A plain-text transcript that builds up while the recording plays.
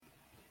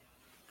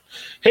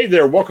Hey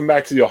there, welcome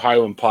back to the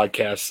Ohioan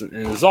Podcast.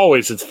 And as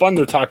always, it's fun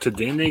to talk to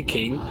Danae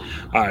King.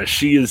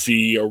 She is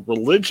the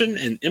religion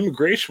and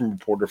immigration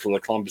reporter for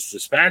the Columbus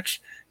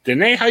Dispatch.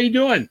 Danae, how you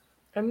doing?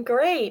 I'm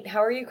great.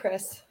 How are you,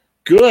 Chris?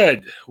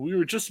 Good. We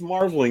were just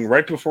marveling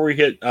right before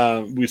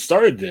we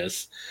started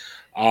this.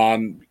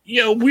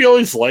 We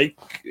always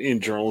like in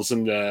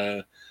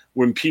journalism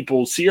when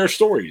people see our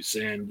stories,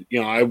 and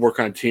I work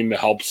on a team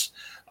that helps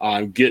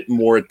get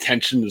more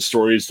attention to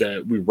stories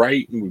that we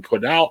write and we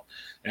put out.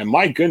 And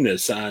my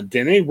goodness,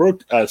 Danae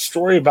wrote a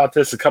story about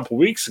this a couple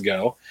weeks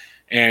ago,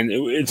 and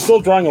it's still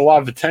drawing a lot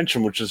of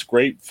attention, which is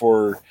great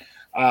for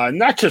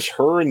not just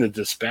her in the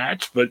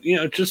dispatch, but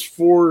just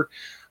for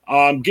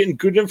getting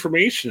good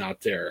information out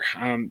there.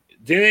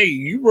 Danae,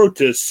 you wrote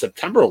this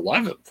September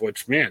 11th,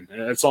 which man,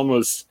 that's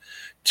almost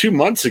 2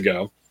 months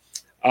ago.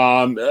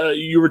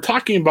 You were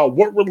talking about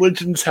what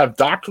religions have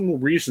doctrinal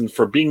reasons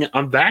for being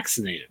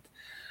unvaccinated.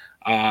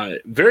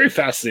 Very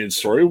fascinating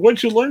story. What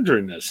did you learn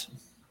during this?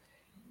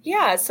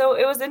 Yeah, so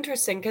it was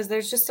interesting because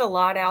there's just a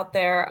lot out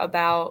there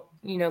about,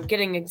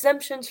 getting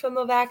exemptions from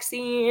the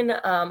vaccine,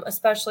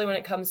 especially when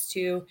it comes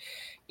to,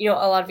 a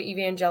lot of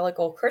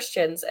evangelical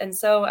Christians. And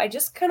so I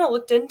just kind of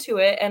looked into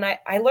it and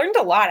I learned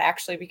a lot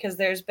actually, because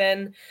there's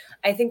been,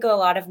 I think, a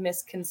lot of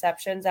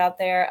misconceptions out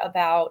there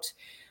about,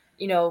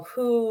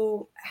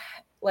 who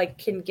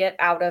can get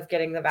out of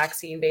getting the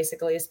vaccine,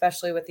 basically,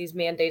 especially with these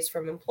mandates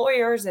from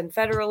employers and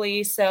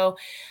federally. So,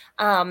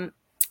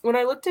 when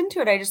I looked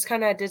into it, I just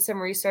kind of did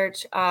some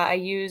research. I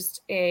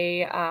used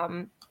a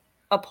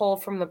poll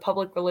from the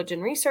Public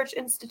Religion Research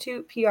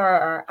Institute,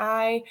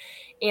 PRRI,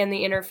 and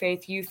the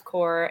Interfaith Youth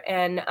Corps,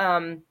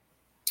 and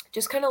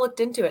just kind of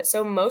looked into it.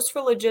 So most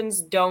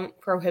religions don't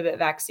prohibit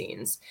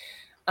vaccines.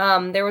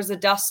 There was a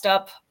dust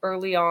up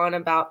early on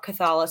about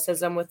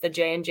Catholicism with the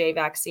J&J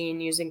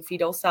vaccine using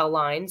fetal cell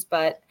lines,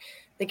 but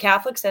the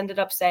Catholics ended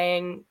up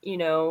saying,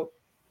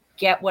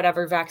 get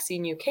whatever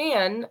vaccine you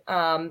can,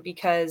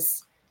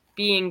 because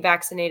being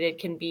vaccinated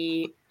can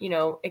be,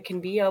 it can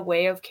be a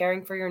way of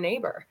caring for your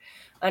neighbor,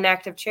 an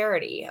act of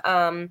charity.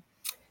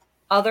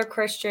 Other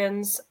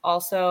Christians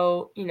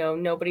also,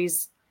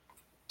 nobody's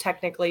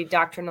technically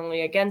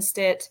doctrinally against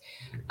it.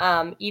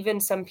 Even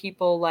some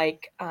people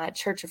like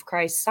Church of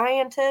Christ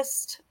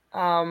scientists,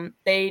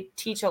 they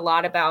teach a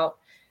lot about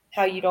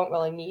how you don't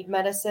really need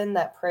medicine,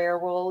 that prayer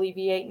will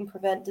alleviate and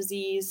prevent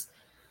disease.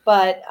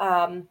 But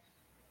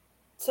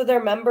so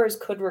their members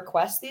could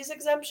request these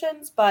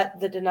exemptions, but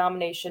the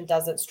denomination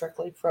doesn't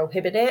strictly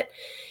prohibit it.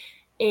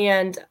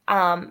 And,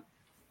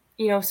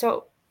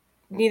 so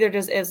neither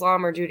does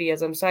Islam or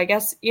Judaism. So I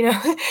guess,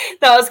 that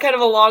was kind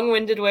of a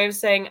long-winded way of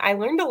saying I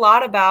learned a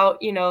lot about,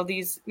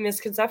 these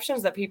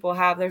misconceptions that people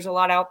have. There's a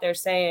lot out there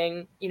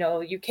saying,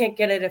 you can't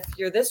get it if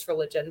you're this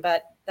religion,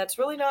 but that's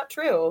really not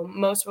true.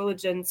 Most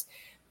religions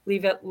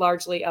leave it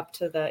largely up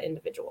to the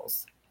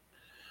individuals.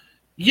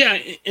 Yeah,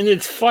 and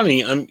it's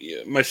funny. I'm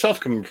myself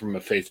coming from a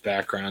faith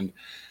background.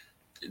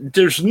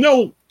 There's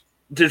no,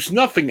 there's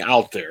nothing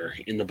out there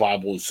in the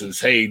Bible that says,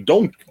 "Hey,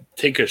 don't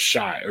take a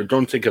shot or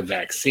don't take a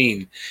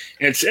vaccine."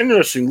 And it's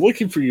interesting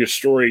looking for your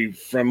story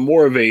from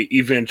more of a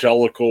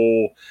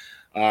evangelical,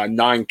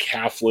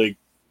 non-Catholic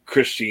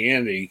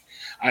Christianity.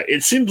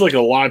 It seems like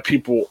a lot of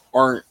people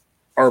are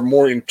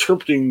more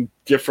interpreting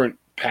different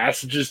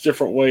passages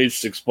different ways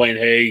to explain,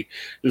 "Hey,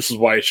 this is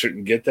why I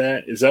shouldn't get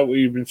that." Is that what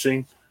you've been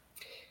seeing?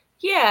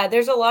 Yeah,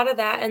 there's a lot of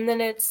that. And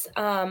then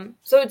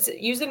so it's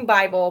using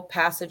Bible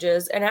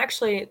passages, and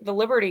actually the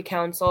Liberty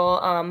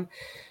Council,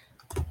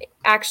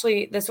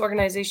 actually this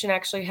organization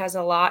actually has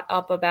a lot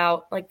up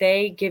about, like,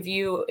 they give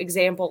you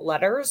example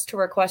letters to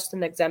request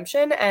an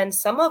exemption, and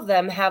some of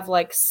them have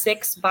like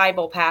 6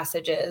 Bible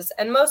passages,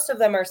 and most of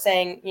them are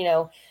saying,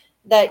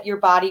 that your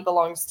body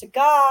belongs to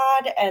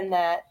God, and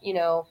that,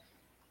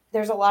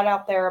 there's a lot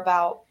out there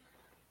about,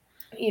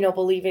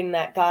 believing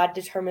that God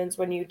determines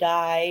when you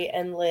die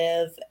and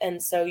live.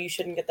 And so you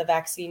shouldn't get the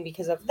vaccine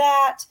because of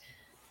that.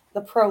 The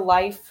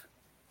pro-life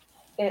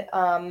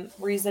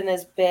reason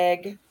is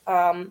big.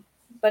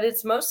 But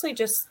it's mostly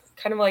just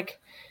kind of like,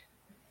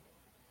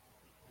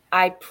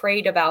 I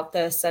prayed about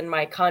this and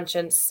my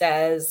conscience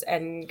says,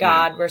 and Yeah.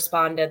 God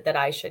responded that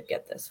I should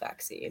get this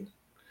vaccine.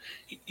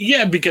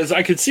 Yeah, because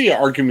I could see an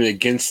argument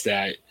against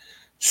that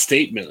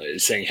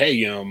statement saying,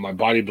 "Hey, my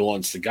body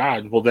belongs to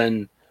God." Well,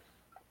 then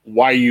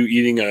why are you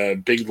eating a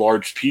big,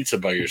 large pizza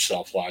by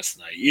yourself last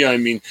night? You know what I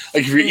mean?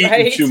 Like if you're eating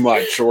Right. too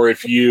much, or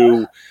if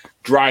you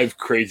drive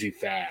crazy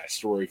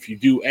fast, or if you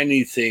do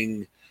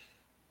anything,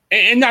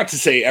 and not to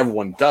say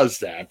everyone does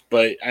that,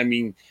 but I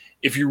mean,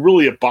 if you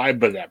really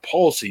abide by that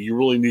policy, you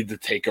really need to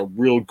take a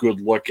real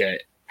good look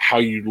at how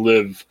you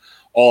live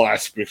all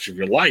aspects of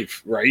your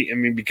life, right? I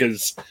mean,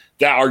 because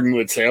that argument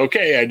would say,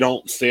 okay, I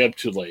don't stay up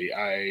too late,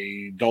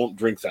 I don't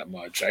drink that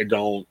much, I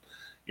don't,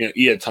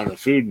 eat a ton of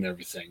food and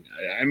everything.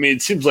 I mean,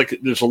 it seems like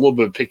there's a little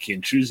bit of picky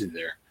and choosy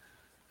there.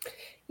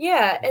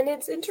 Yeah, and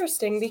it's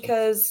interesting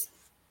because,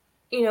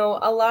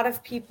 a lot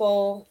of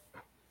people,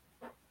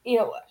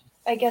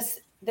 I guess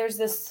there's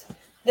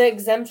the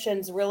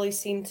exemptions really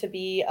seem to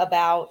be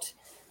about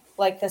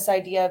like this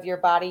idea of your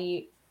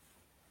body,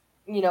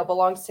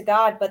 belongs to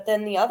God. But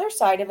then the other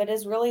side of it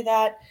is really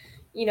that,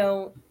 you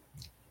know,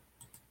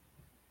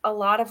 a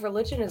lot of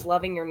religion is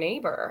loving your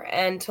neighbor,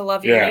 and to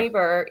love your Yeah.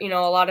 neighbor, a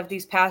lot of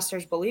these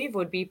pastors believe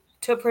would be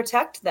to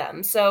protect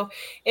them. So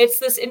it's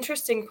this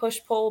interesting push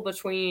pull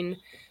between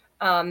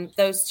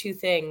those two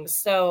things.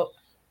 So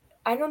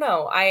I don't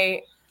know.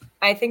 I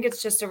think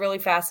it's just a really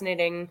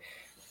fascinating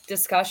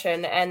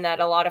discussion, and that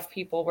a lot of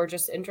people were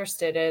just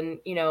interested in,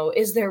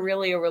 is there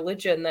really a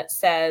religion that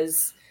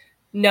says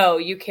no,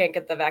 you can't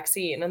get the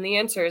vaccine? And the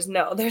answer is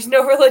no. There's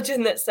no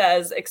religion that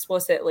says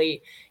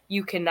explicitly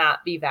you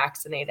cannot be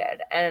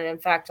vaccinated. And in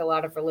fact, a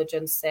lot of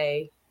religions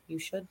say you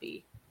should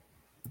be.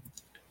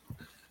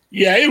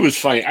 Yeah, it was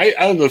funny. I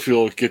don't know if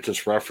you'll get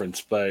this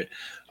reference, but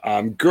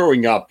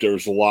growing up, there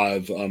was a lot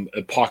of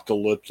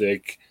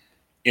apocalyptic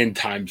end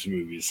times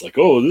movies. Like,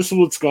 oh, this is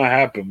what's going to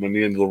happen when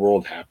the end of the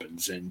world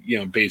happens. And,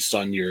 based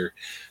on your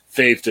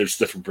faith, there's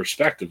different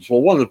perspectives.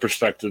 Well, one of the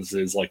perspectives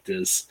is like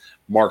this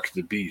Mark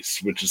the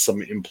Beast, which is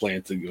some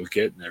implant that you'll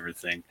get and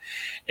everything.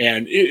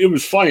 And it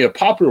was funny. A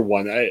popular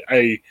one,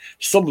 I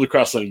stumbled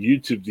across on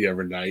YouTube the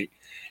other night.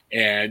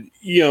 And,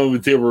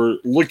 they were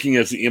looking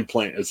at the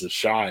implant as a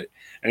shot.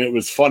 And it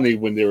was funny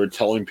when they were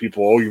telling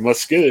people, oh, you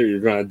must get it, you're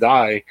going to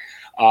die.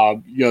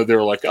 They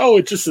were like, oh,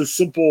 it's just a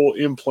simple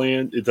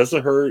implant. It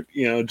doesn't hurt,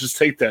 just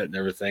take that and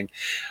everything.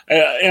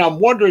 And I'm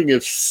wondering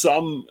if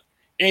and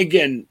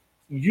again,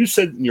 you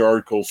said in your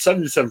article,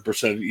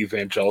 77% of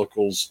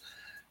evangelicals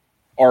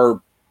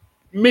are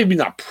maybe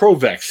not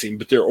pro-vaccine,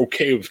 but they're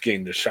okay with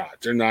getting the shot.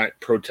 They're not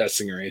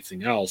protesting or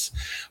anything else.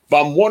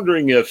 But I'm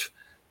wondering if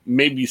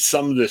maybe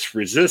some of this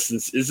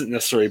resistance isn't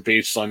necessarily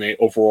based on a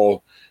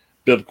overall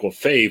biblical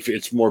faith.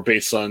 It's more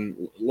based on,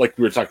 like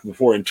we were talking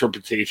before,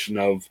 interpretation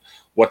of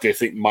what they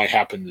think might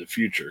happen in the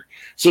future.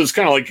 So it's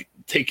kind of like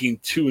taking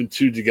 2 and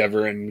 2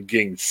 together and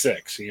getting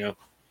 6,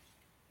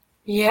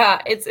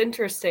 Yeah, it's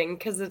interesting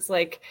because it's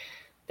like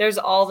there's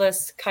all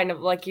this kind of,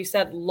 like you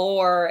said,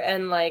 lore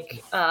and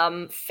like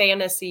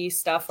fantasy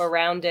stuff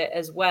around it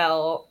as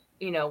well,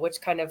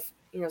 which kind of,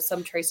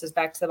 some traces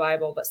back to the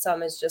Bible, but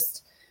some is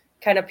just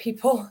kind of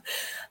people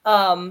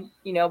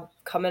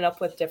coming up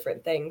with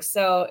different things.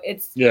 So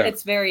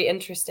it's very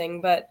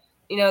interesting. But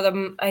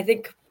I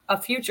think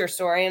a future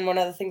story, and one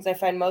of the things I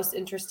find most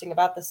interesting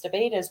about this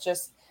debate is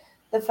just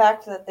the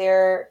fact that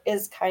there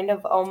is kind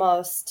of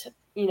almost,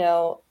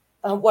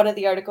 one of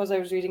the articles I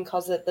was reading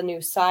calls it the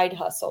new side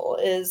hustle,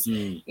 is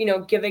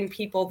giving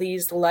people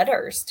these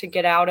letters to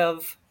get out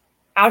of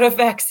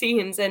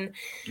vaccines. And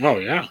oh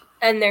yeah,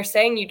 and they're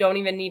saying you don't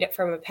even need it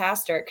from a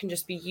pastor. It can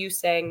just be you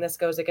saying this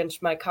goes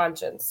against my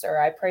conscience, or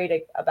I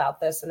prayed about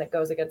this and it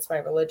goes against my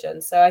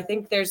religion. So I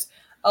think there's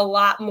a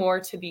lot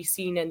more to be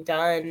seen and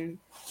done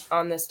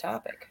on this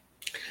topic.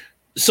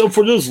 So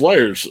for those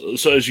letters,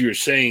 so as you were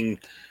saying,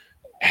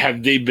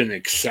 have they been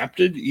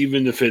accepted,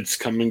 even if it's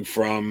coming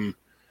from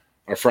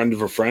a friend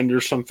of a friend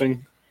or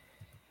something?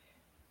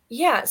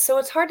 Yeah, so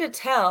it's hard to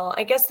tell.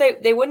 I guess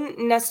they wouldn't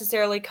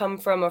necessarily come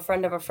from a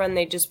friend of a friend.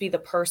 They'd just be the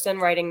person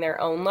writing their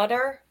own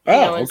letter,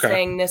 Oh, and okay.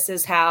 saying this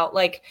is how,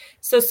 like,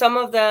 so some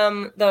of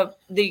them, the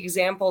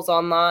examples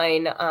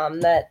online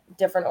that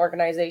different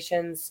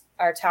organizations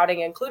are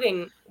touting,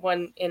 including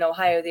one in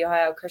Ohio, the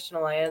Ohio Christian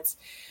Alliance,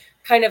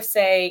 kind of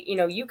say,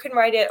 you can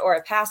write it or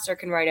a pastor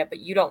can write it, but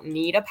you don't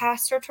need a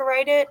pastor to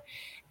write it.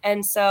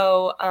 And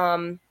so,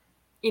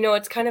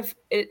 it's kind of,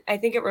 I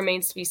think it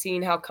remains to be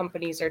seen how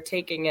companies are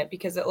taking it,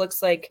 because it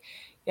looks like,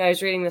 I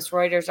was reading this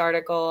Reuters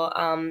article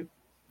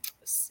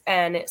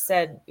and it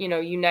said,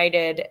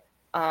 United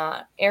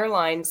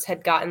Airlines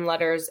had gotten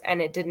letters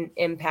and it didn't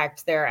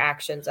impact their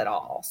actions at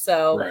all.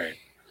 So, right.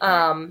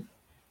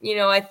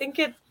 I think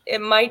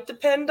it might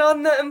depend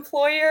on the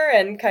employer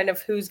and kind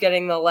of who's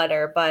getting the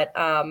letter, but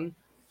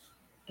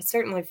it's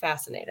certainly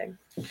fascinating.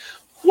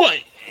 Well,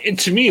 and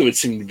to me, it would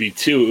seem to be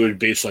too. It would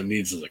be based on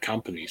needs of the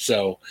company.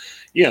 So,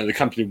 the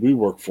company we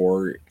work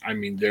for, I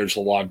mean, there's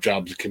a lot of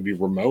jobs that can be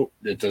remote.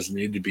 That doesn't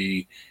need to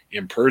be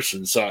in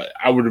person. So,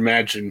 I would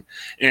imagine,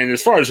 and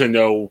as far as I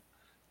know,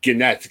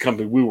 Gannett, the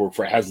company we work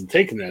for, hasn't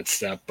taken that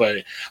step.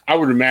 But I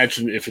would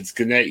imagine if it's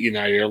Gannett,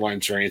 United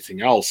Airlines, or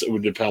anything else, it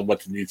would depend on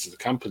what the needs of the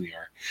company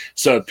are.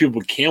 So if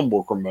people can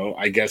work remote,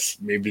 I guess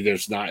maybe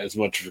there's not as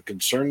much of a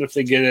concern if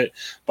they get it.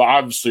 But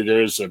obviously,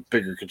 there is a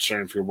bigger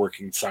concern if you're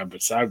working side by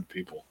side with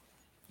people.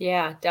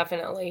 Yeah,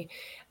 definitely.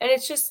 And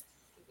it's just,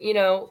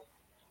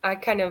 I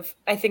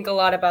think a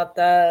lot about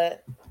the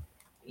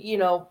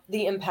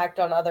impact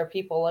on other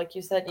people. Like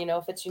you said,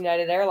 if it's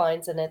United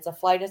Airlines and it's a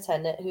flight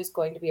attendant who's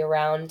going to be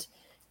around,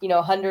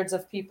 hundreds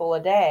of people a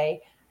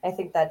day, I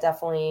think that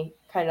definitely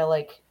kind of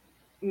like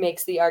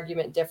makes the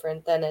argument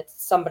different than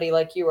it's somebody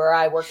like you or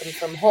I working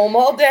from home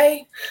all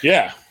day.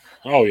 Yeah.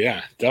 Oh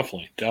yeah,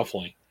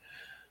 definitely.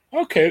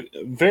 Okay,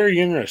 very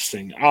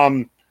interesting.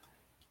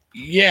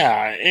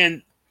 Yeah,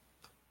 and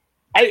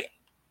I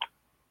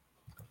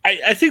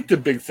I think the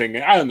big thing,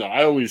 I don't know,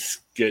 I always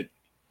get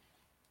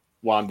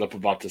wound up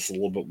about this a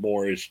little bit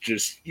more, is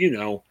just,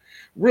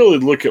 really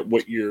look at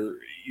what your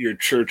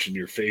church and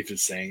your faith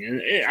is saying.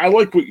 And I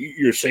like what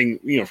you're saying,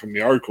 from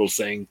the article,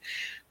 saying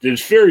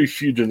there's very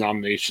few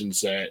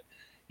denominations that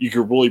you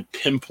could really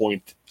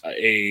pinpoint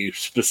a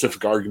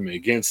specific argument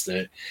against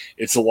it.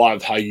 It's a lot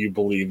of how you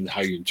believe and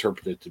how you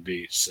interpret it to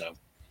be. So,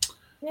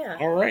 Yeah.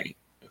 all right.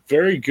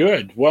 Very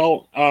good.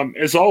 Well,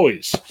 as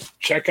always,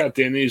 check out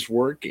Danny's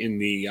work in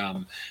the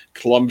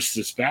Columbus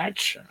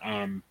Dispatch.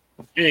 And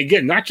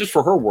again, not just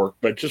for her work,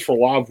 but just for a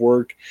lot of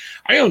work.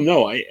 I don't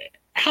know.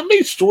 How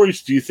many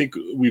stories do you think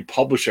we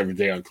publish every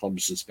day on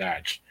Columbus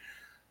Dispatch?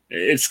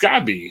 It's got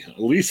to be at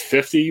least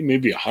 50,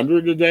 maybe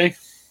 100 a day.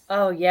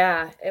 Oh,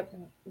 yeah.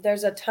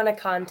 There's a ton of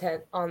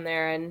content on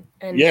there and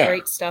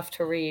great stuff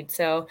to read.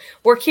 So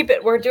we're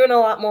doing a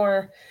lot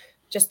more.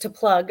 Just to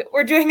plug,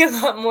 we're doing a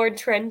lot more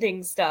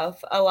trending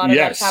stuff. A lot of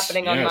that's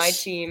happening on my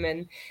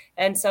team.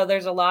 And so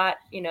there's a lot,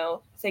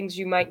 things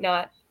you might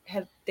not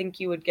think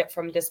you would get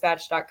from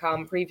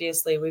dispatch.com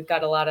previously. We've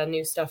got a lot of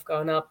new stuff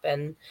going up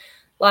and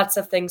lots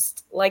of things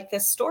like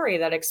this story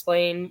that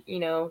explain,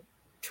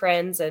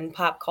 trends and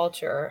pop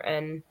culture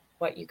and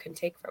what you can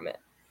take from it.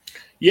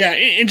 Yeah,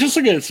 and just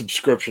looking at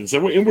subscriptions,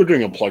 and we're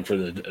doing a plug for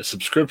the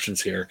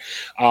subscriptions here.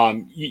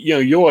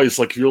 You always,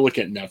 like, if you're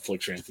looking at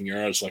Netflix or anything, you're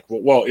always like,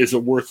 well, is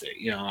it worth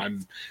it?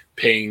 I'm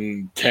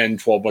paying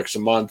 $10-12 a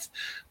month.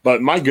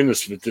 But my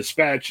goodness, with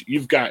Dispatch,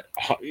 you've got,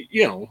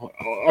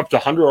 up to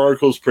 100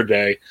 articles per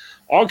day,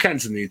 all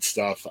kinds of neat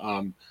stuff.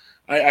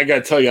 I got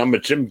to tell you, I'm a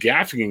Jim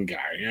Gaffigan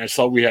guy. And I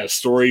saw we had a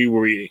story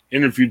where we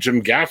interviewed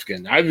Jim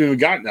Gaffigan. I haven't even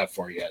gotten that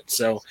far yet.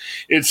 So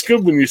it's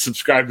good when you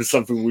subscribe to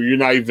something where you're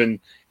not even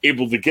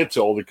able to get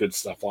to all the good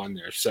stuff on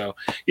there. So,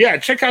 yeah,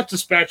 check out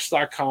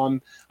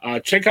dispatch.com.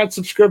 Check out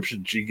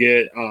subscriptions. You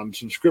get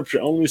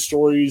subscription-only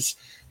stories,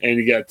 and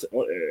you get,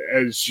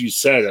 as you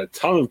said, a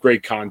ton of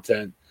great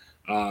content.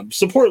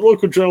 Support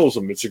local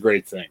journalism. It's a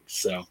great thing.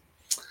 So,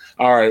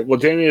 all right. Well,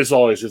 Danny, as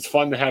always, it's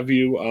fun to have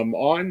you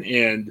on,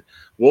 and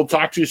we'll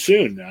talk to you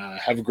soon.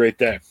 Have a great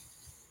day.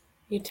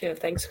 You too.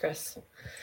 Thanks, Chris.